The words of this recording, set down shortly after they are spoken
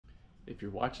If you're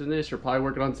watching this, you're probably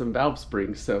working on some valve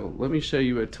springs, so let me show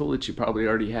you a tool that you probably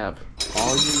already have.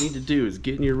 All you need to do is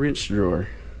get in your wrench drawer,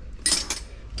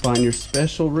 find your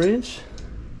special wrench.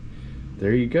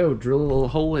 There you go, drill a little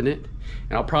hole in it,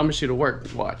 and I'll promise you to work.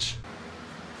 Watch.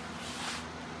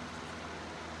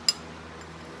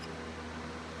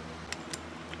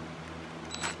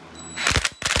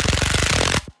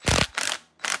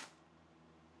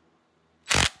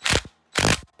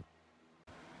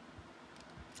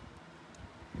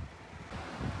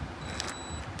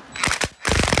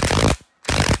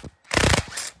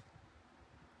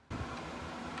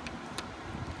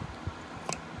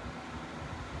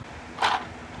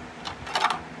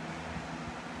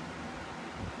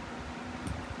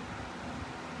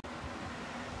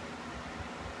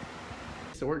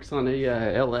 It works on a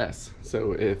LS,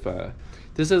 so if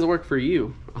this doesn't work for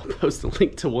you, I'll post a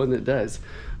link to one that does.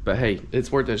 But hey,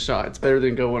 it's worth a shot. It's better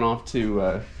than going off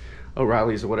to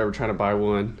O'Reilly's or whatever trying to buy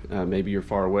one. Maybe you're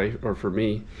far away, or for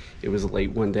me, it was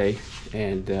late one day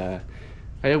and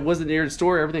I wasn't near the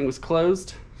store. Everything was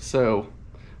closed, so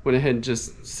went ahead and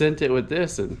just sent it with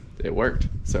this, and it worked.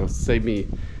 So it saved me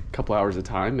a couple hours of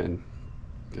time and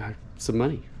some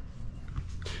money.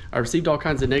 I received all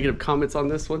kinds of negative comments on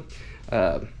this one.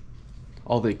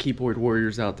 All the keyboard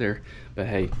warriors out there, but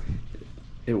hey,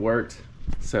 it worked,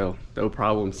 so no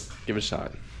problems. Give it a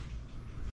shot.